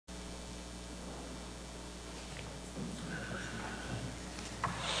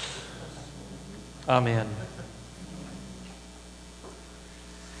Amen.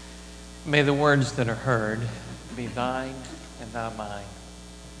 May the words that are heard be thine and not mine.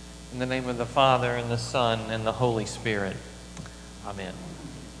 In the name of the Father, and the Son, and the Holy Spirit. Amen.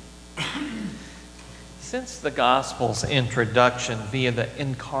 Since the Gospel's introduction via the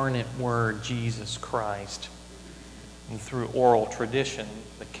incarnate Word, Jesus Christ, and through oral tradition,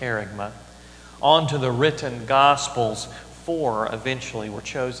 the Kerygma, onto the written Gospels, 4 eventually were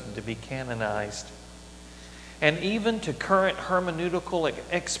chosen to be canonized. And even to current hermeneutical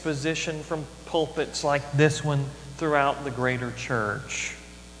exposition from pulpits like this one throughout the greater church,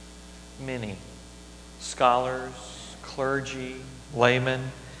 many scholars, clergy,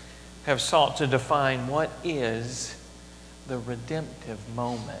 laymen have sought to define what is the redemptive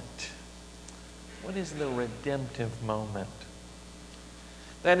moment. What is the redemptive moment?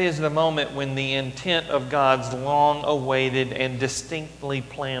 That is the moment when the intent of God's long-awaited and distinctly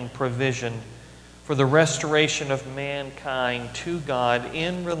planned provision for the restoration of mankind to God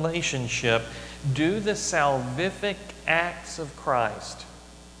in relationship due the salvific acts of Christ.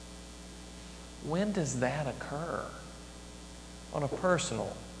 When does that occur? On a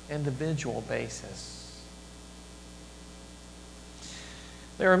personal, individual basis.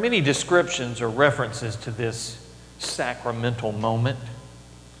 There are many descriptions or references to this sacramental moment.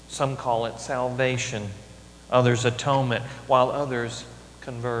 Some call it salvation, others atonement, while others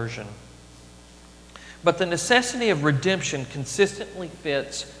conversion. But the necessity of redemption consistently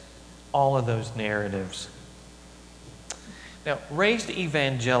fits all of those narratives. Now, raised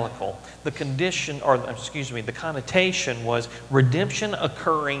evangelical, the connotation was redemption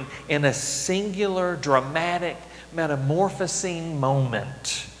occurring in a singular, dramatic, metamorphosing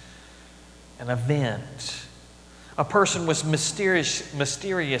moment, an event. A person was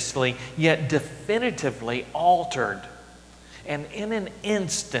mysteriously yet definitively altered, and in an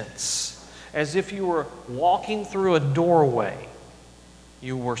instance, as if you were walking through a doorway,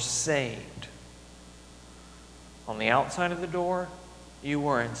 you were saved. On the outside of the door, you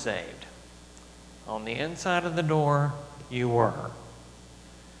weren't saved. On the inside of the door, you were.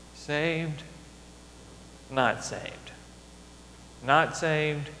 Saved, not saved. Not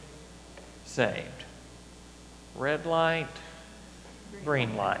saved, saved. Red light,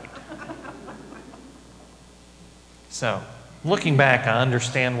 green light. So, looking back, I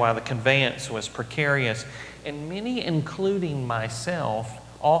understand why the conveyance was precarious, and many, including myself,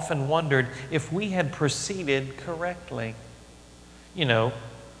 often wondered if we had proceeded correctly. You know,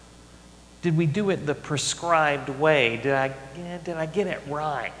 did we do it the prescribed way? Did I get it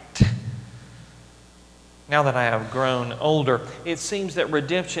right? Now that I have grown older, it seems that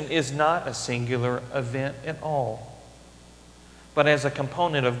redemption is not a singular event at all, but as a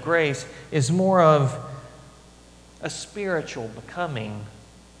component of grace is more of a spiritual becoming.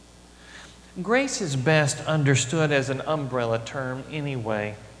 Grace is best understood as an umbrella term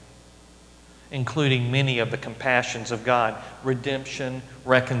anyway, including many of the compassions of God: redemption,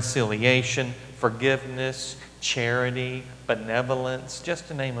 reconciliation, forgiveness, charity, benevolence, just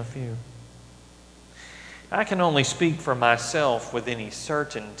to name a few. I can only speak for myself with any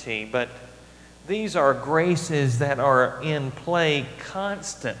certainty, but these are graces that are in play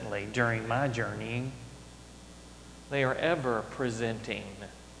constantly during my journeying. They are ever presenting,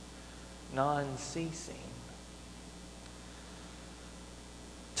 non-ceasing.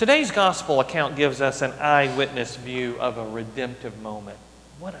 Today's gospel account gives us an eyewitness view of a redemptive moment.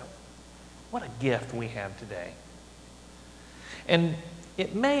 What a gift we have today. And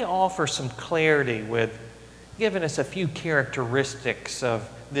it may offer some clarity with giving us a few characteristics of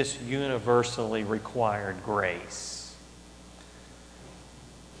this universally required grace.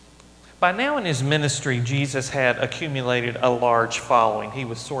 By now in his ministry, Jesus had accumulated a large following. He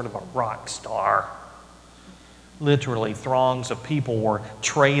was sort of a rock star. Literally, throngs of people were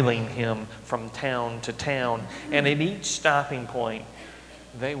trailing him from town to town, and at each stopping point,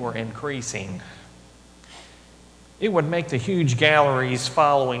 they were increasing. It would make the huge galleries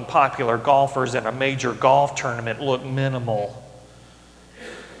following popular golfers at a major golf tournament look minimal.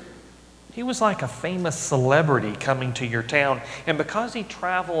 He was like a famous celebrity coming to your town, and because he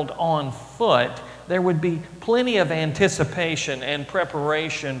traveled on foot, there would be plenty of anticipation and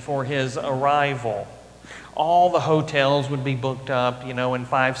preparation for his arrival. All the hotels would be booked up, and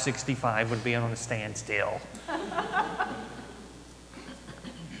 565 would be on a standstill.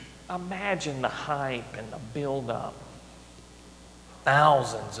 Imagine the hype and the build-up.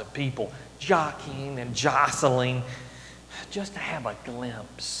 Thousands of people jockeying and jostling just to have a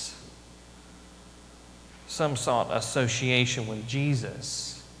glimpse. Some sought association with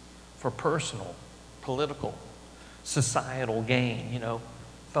Jesus for personal, political, societal gain,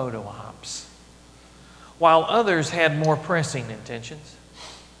 photo ops. while others had more pressing intentions.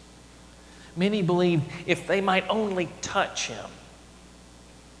 Many believed if they might only touch him,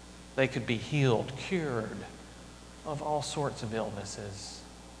 they could be healed, cured of all sorts of illnesses.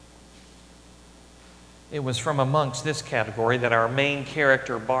 It was from amongst this category that our main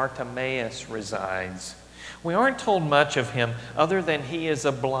character, Bartimaeus, resides. We aren't told much of him other than he is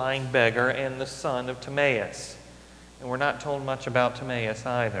a blind beggar and the son of Timaeus. And we're not told much about Timaeus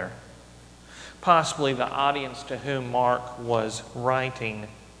either. Possibly the audience to whom Mark was writing,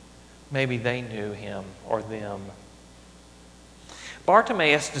 maybe they knew him or them.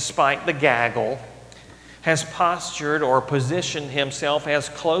 Bartimaeus, despite the gaggle, has postured or positioned himself as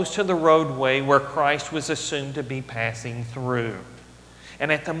close to the roadway where Christ was assumed to be passing through.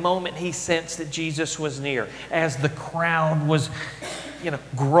 And at the moment he sensed that Jesus was near, as the crowd was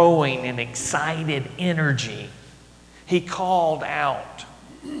growing in excited energy, he called out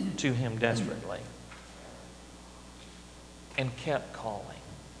to him desperately and kept calling.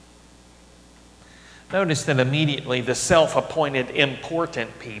 Notice that immediately the self-appointed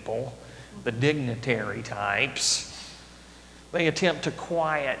important people, the dignitary types, they attempt to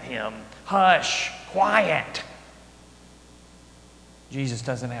quiet him. Hush, quiet. Jesus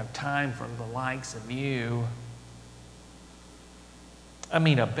doesn't have time for the likes of you. I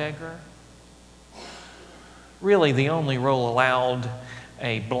mean, a beggar. Really, the only role allowed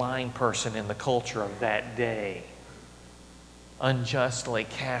a blind person in the culture of that day, unjustly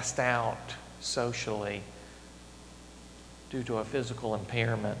cast out socially due to a physical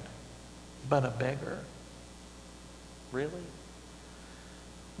impairment. But a beggar? Really?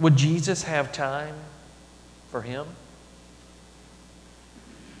 Would Jesus have time for him?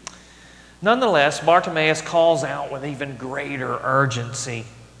 Nonetheless, Bartimaeus calls out with even greater urgency.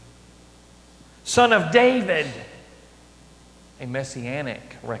 Son of David, a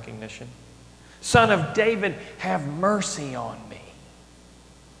messianic recognition. Son of David, have mercy on me.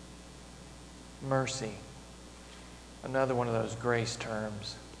 Mercy, another one of those grace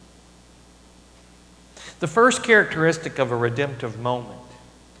terms. The first characteristic of a redemptive moment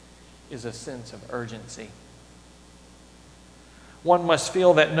is a sense of urgency. One must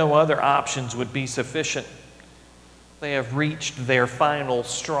feel that no other options would be sufficient. They have reached their final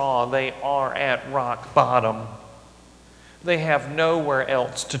straw. They are at rock bottom. They have nowhere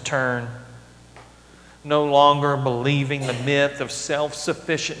else to turn. No longer believing the myth of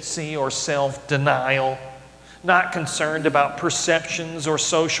self-sufficiency or self-denial. Not concerned about perceptions or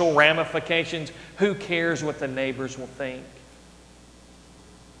social ramifications. Who cares what the neighbors will think?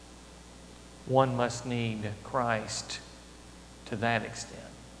 One must need Christ to that extent.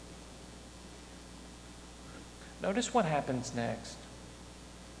 Notice what happens next.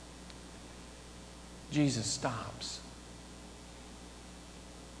 Jesus stops.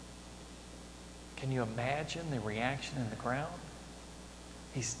 Can you imagine the reaction in the crowd?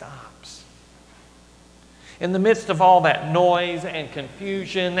 He stops. In the midst of all that noise and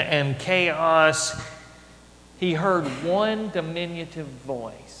confusion and chaos, he heard one diminutive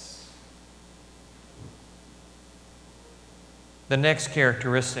voice. The next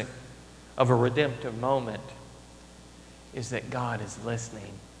characteristic of a redemptive moment is that God is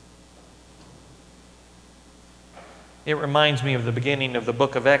listening. It reminds me of the beginning of the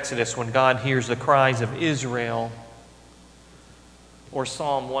book of Exodus when God hears the cries of Israel, or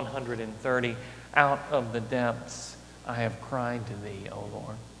Psalm 130, out of the depths I have cried to thee, O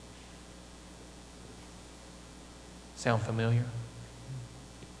Lord. Sound familiar?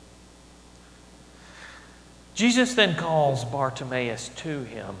 Jesus then calls Bartimaeus to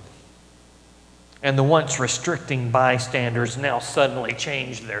him, and the once restricting bystanders now suddenly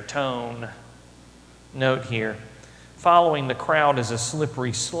change their tone. Note here, following the crowd is a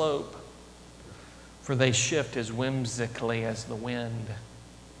slippery slope, for they shift as whimsically as the wind.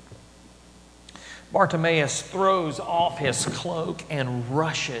 Bartimaeus throws off his cloak and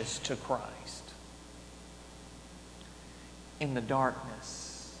rushes to Christ. In the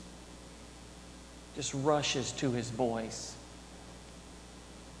darkness, just rushes to his voice.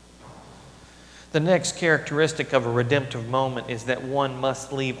 The next characteristic of a redemptive moment is that one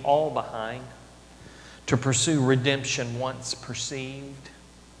must leave all behind to pursue redemption once perceived.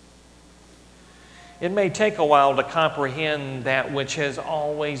 It may take a while to comprehend that which has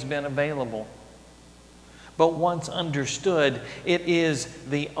always been available, but once understood, it is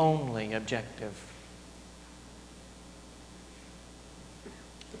the only objective.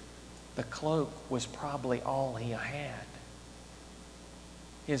 The cloak was probably all he had,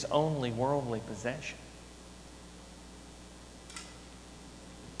 his only worldly possession.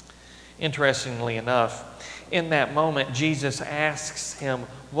 Interestingly enough, in that moment, Jesus asks him,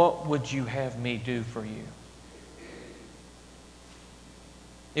 "What would you have me do for you?"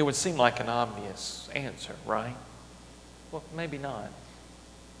 It would seem like an obvious answer, right? Well, maybe not.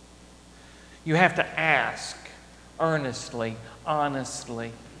 You have to ask earnestly,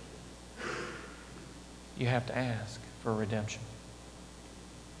 honestly. You have to ask for redemption.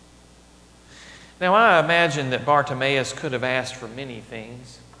 Now, I imagine that Bartimaeus could have asked for many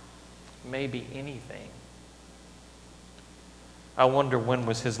things, maybe anything. I wonder when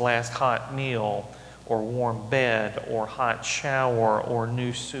was his last hot meal, or warm bed, or hot shower, or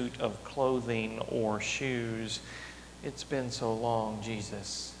new suit of clothing, or shoes. It's been so long,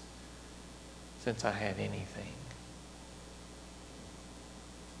 Jesus, since I had anything.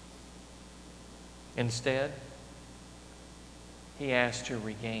 Instead, he asked to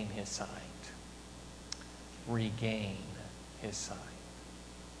regain his sight. Regain his sight.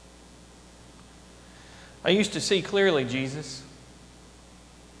 I used to see clearly, Jesus.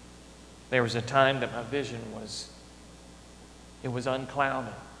 There was a time that my vision was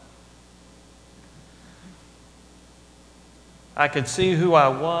unclouded. I could see who I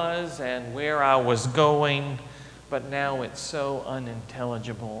was and where I was going, but now it's so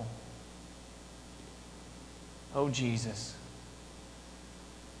unintelligible. Oh, Jesus,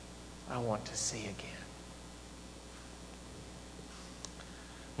 I want to see again.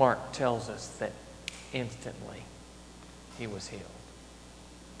 Mark tells us that instantly he was healed.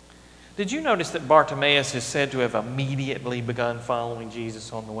 Did you notice that Bartimaeus is said to have immediately begun following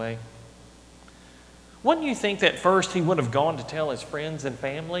Jesus on the way? Wouldn't you think that first he would have gone to tell his friends and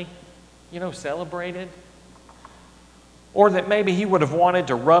family, celebrated? Or that maybe he would have wanted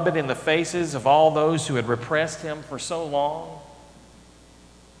to rub it in the faces of all those who had repressed him for so long?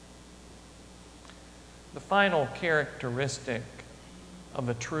 The final characteristic of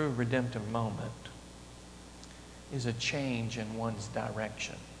a true redemptive moment is a change in one's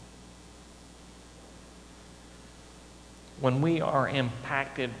direction. When we are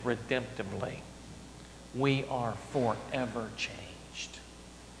impacted redemptively, we are forever changed.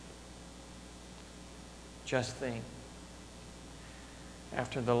 Just think,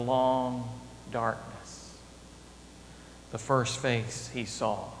 after the long darkness, the first face he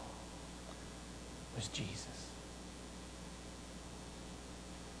saw was Jesus.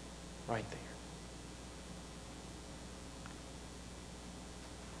 Right there.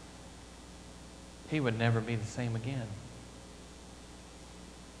 He would never be the same again.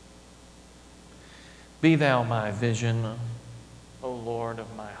 Be thou my vision, O Lord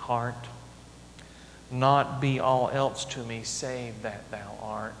of my heart. Not be all else to me save that thou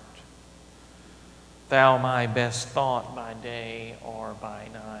art. Thou my best thought by day or by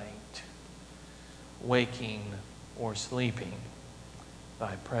night, waking or sleeping,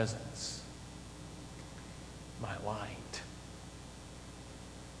 thy presence, my light.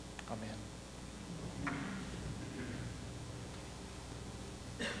 Amen.